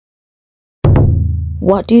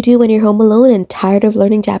What do you do when you're home alone and tired of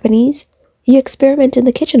learning Japanese? You experiment in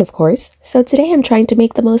the kitchen, of course. So today I'm trying to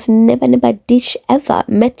make the most neba dish ever,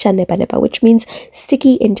 mecha neba, which means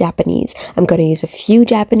sticky in Japanese. I'm going to use a few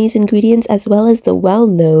Japanese ingredients as well as the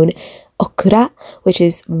well-known okra, which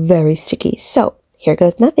is very sticky. So here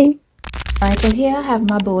goes nothing. Alright, so here I have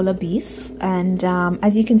my bowl of beef, and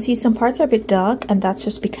as you can see, some parts are a bit dark, and that's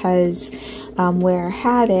just because where I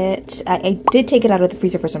had it, I did take it out of the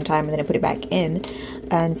freezer for some time and then I put it back in,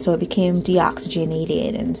 and so it became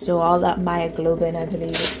deoxygenated, and so all that myoglobin, I believe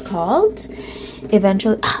it's called,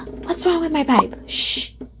 eventually... what's wrong with my pipe?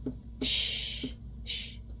 Shh, shh,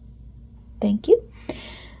 shh. Thank you.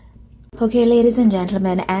 Okay, ladies and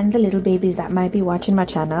gentlemen, and the little babies that might be watching my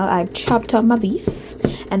channel, I've chopped up my beef.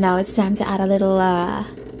 And now it's time to add a little,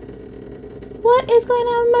 what is going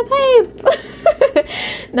on with my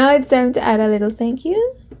pipe? Now it's time to add a little thank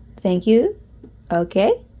you. Thank you.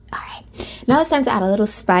 Okay. Alright. Now it's time to add a little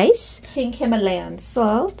spice. Pink Himalayan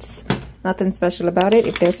salt. Nothing special about it.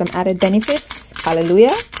 If there's some added benefits,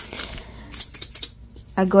 hallelujah.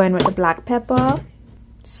 I go in with the black pepper.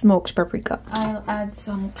 Smoked paprika. I'll add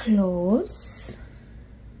some cloves.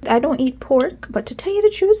 I don't eat pork, but to tell you the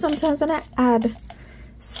truth, sometimes when I add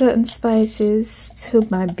certain spices to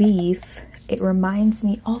my beef, it reminds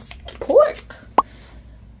me of pork.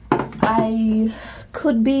 I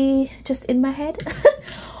could be just in my head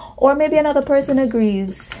or maybe another person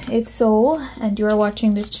agrees. If so, and you are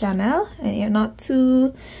watching this channel and you're not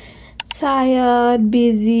too tired,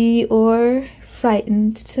 busy, or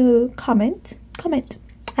frightened to comment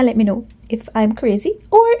and let me know if I'm crazy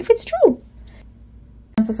or if it's true.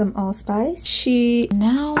 For some allspice.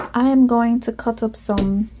 Now I'm going to cut up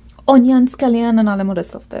some onion, scallion, and all the other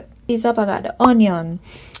stuff there. These up, I got the onion,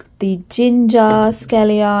 the ginger,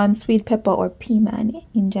 scallion, sweet pepper, or piman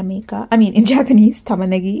in Jamaica. I mean in Japanese,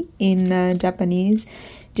 tamanegi in Japanese.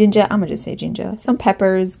 Ginger, I'm gonna just say ginger. Some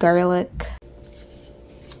peppers, garlic.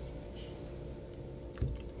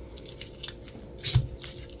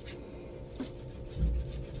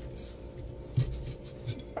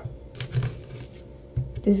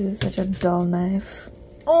 This is such a dull knife.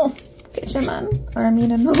 Oh, get your man. Or I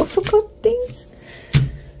mean, I know for cut things.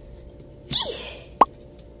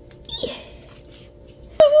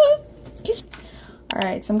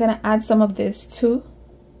 Alright, so I'm gonna add some of this to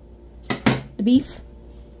the beef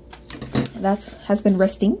that has been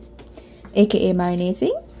resting, aka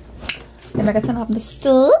marinating. Then I'm gonna turn off the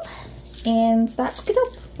stove and start cooking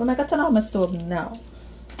up. I'm gonna turn off my stove now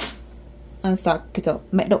and start cook it up.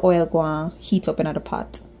 Make the oil go and heat up in the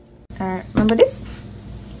pot. Alright, remember this?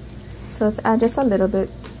 So let's add just a little bit.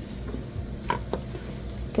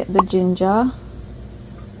 Get the ginger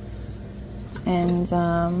and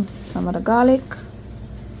some of the garlic.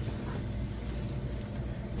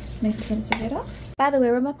 Mix it together. By the way,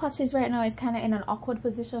 where my pot is right now is kind of in an awkward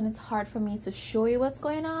position. It's hard for me to show you what's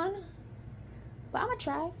going on, but I'm gonna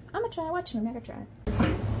try. Watch me, I'm gonna try.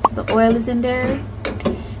 So the oil is in there.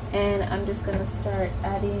 And I'm just gonna start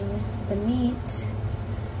adding the meat,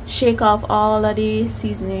 shake off all of the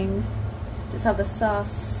seasoning, just have the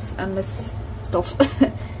sauce and the stuff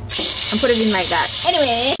and put it in like that.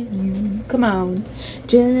 Anyway, come on,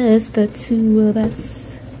 just the two of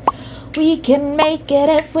us, we can make it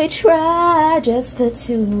if we try, just the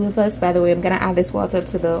two of us. By the way, I'm gonna add this water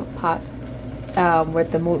to the pot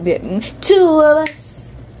with the movie. Two of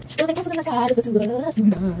us.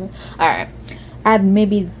 All right, add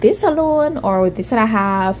maybe this alone or this and a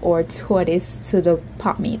half or two of this to the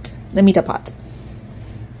pot meat, the meat pot.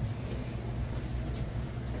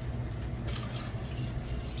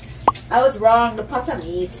 I was wrong, the pot of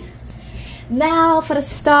meat. Now for the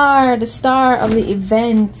star of the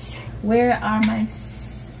event. Where are my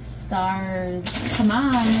stars? Come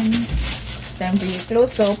on, time for you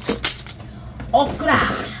close up.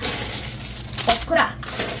 Okra, okra,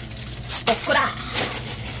 okra.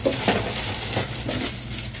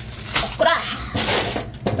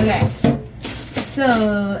 Okay,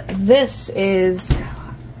 so this is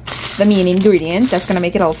the main ingredient that's gonna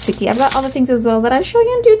make it all sticky. I've got other things as well, but I'll show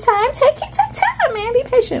you in due time. Take time, man. Be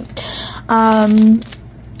patient. I'm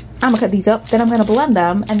gonna cut these up, then I'm gonna blend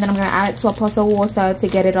them, and then I'm gonna add it to a pot of water to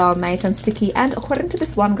get it all nice and sticky. And according to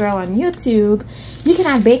this one girl on YouTube, you can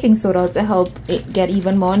add baking soda to help it get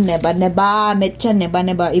even more neba,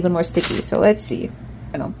 even more sticky. So let's see.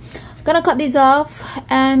 I'm gonna cut these off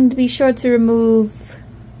and be sure to remove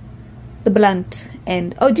the blunt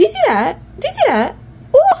end. Oh, do you see that? Do you see that?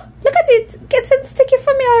 Oh, look at it, getting sticky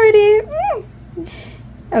for me already.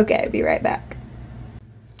 Okay, be right back.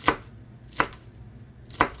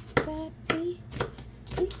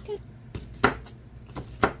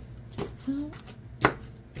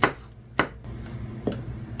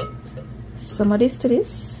 some of this to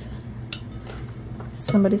this,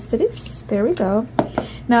 some of this to this. There we go.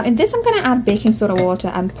 Now in this I'm gonna add baking soda water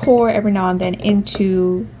and pour every now and then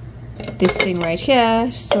into this thing right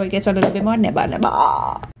here so it gets a little bit more neba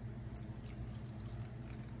neba.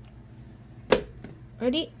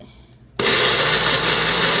 Ready?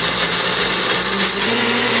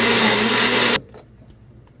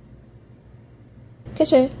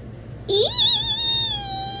 Catch it.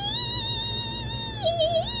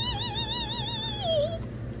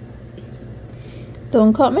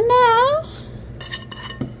 Don't cut me now.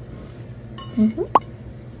 A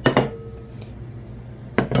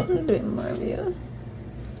little bit more of you.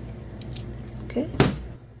 Okay.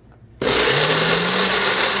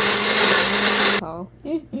 Oh.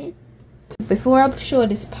 Before I show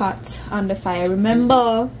this pot on the fire,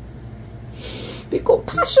 remember, be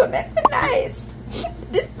compassionate and nice.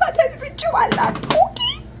 This pot has been through a lot,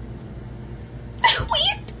 okay?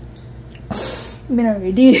 Wait. I'm not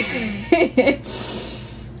ready.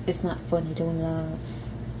 It's not funny, don't laugh.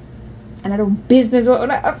 And I don't business what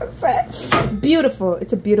I have to say. It's beautiful.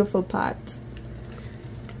 It's a beautiful pot.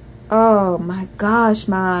 Oh my gosh,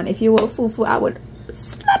 man. If you were fufu, I would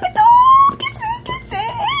slap it up. Get it.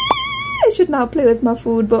 I should not play with my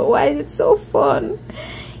food, but why is it so fun?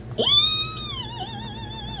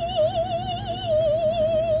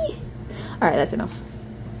 Alright, that's enough.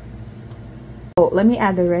 Oh, let me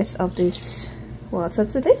add the rest of this water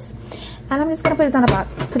to this. And I'm just gonna put it on the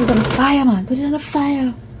put it on the fire, man. Put it on the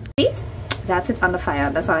fire. See? That's it on the fire.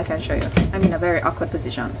 That's all I can show you. I'm in a very awkward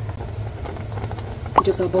position.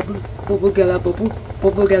 Just a bubble, gala, bubble,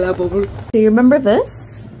 gala, bubble. Do you remember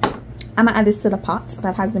this? I'm gonna add this to the pot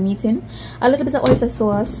that has the meat in. A little bit of oyster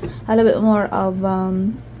sauce, a little bit more of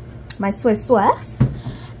my soy sauce,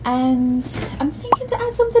 and I'm thinking to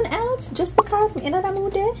add something else just because I'm in that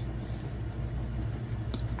mood there.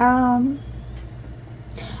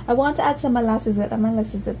 I want to add some molasses, but the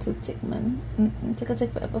molasses are too thick, man. Take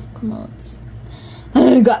forever to come out.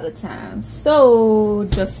 I got the time. So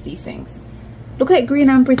just these things. Look at green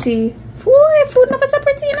and pretty. Boy, food never so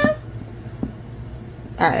pretty, you know.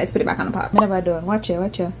 Alright, let's put it back on the pot. What have I done? Watch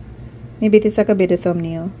it. Maybe this could be the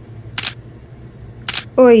thumbnail.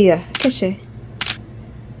 Oh yeah, catch it,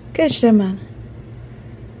 man.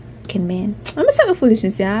 Can man. I'm gonna start with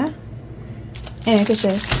foolishness, yeah. Anyway, catch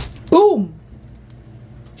it. Boom.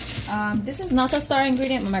 This is not a star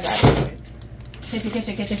ingredient. Oh my god. Catch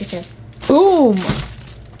it. Boom.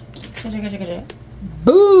 Catch it.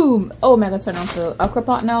 Boom. Oh my god, turn off the okra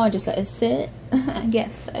pot now and just let it sit and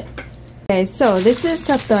get thick. Okay, so this is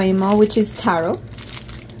satoimo, which is taro.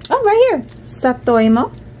 Oh, right here.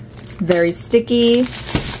 Satoimo. Very sticky.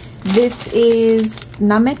 This is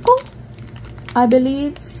nameko, I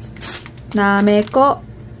believe. Nameko.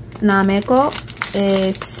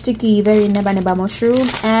 Sticky, very neba mushroom,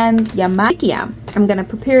 and yamaki yam. I'm gonna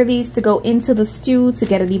prepare these to go into the stew to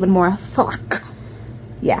get it even more thick.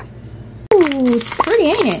 Yeah. Ooh, it's pretty,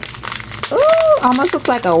 ain't it? Ooh, almost looks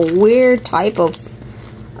like a weird type of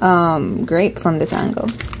grape from this angle.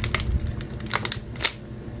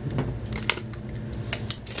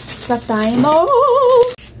 Sataimo.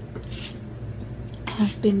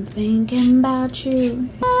 I've been thinking about you.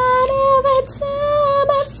 And every time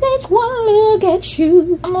I take one look at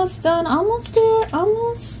you. Almost done, almost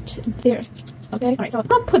there. Okay, alright, so I'm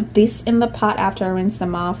gonna put this in the pot after I rinse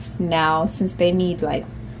them off now, since they need like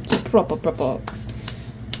proper.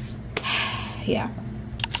 Yeah.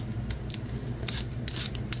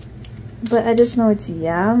 But I just know it's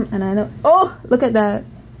yam, and I know. Oh, look at that.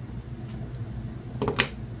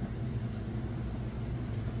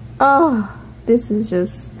 Oh, this is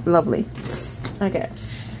just lovely. Okay.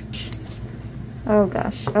 Oh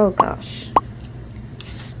gosh.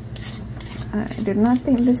 I did not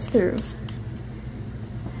think this through.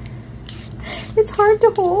 It's hard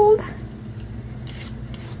to hold.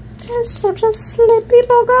 It's such a slippy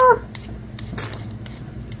bugger.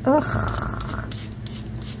 Ugh.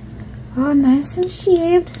 Oh, nice and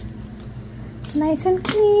shaved. Nice and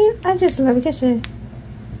clean. I just love it. Catch it.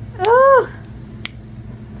 Oh.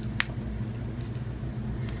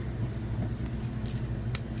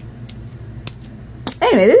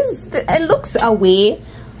 Anyway, it looks away,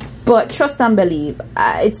 but trust and believe,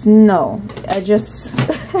 it's no. I just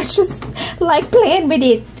like playing with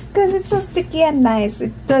it because it's so sticky and nice.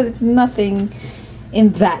 It's nothing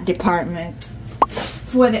in that department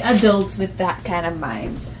for the adults with that kind of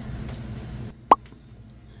mind,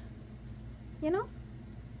 you know.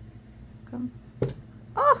 Come.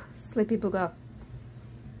 Oh, sleepy booger.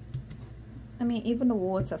 I mean, even the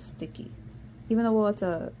water's sticky, even the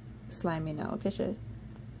water slimy now. Okay, sure.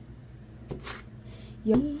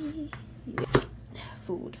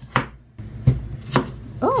 Food.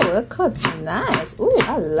 Oh, that cut's nice. Oh,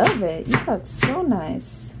 I love it. You cut so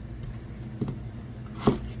nice.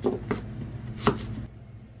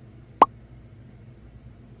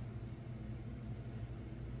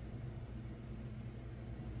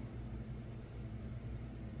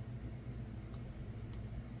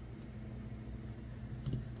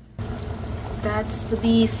 That's the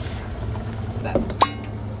beef. But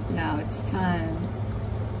now it's time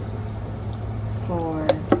for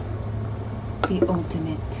the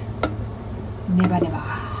ultimate neba neba.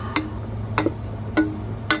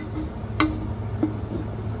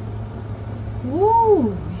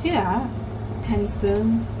 Woo! You see that? Tiny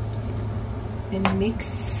spoon and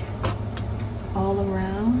mix all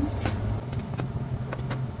around.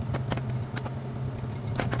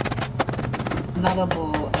 Another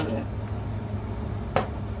bowl of it.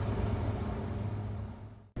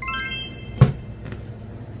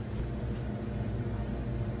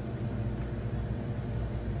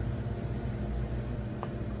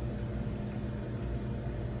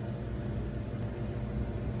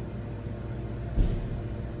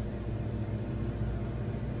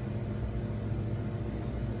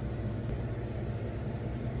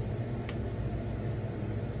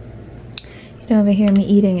 You don't ever hear me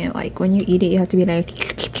eating it. Like when you eat it, you have to be like,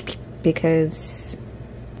 because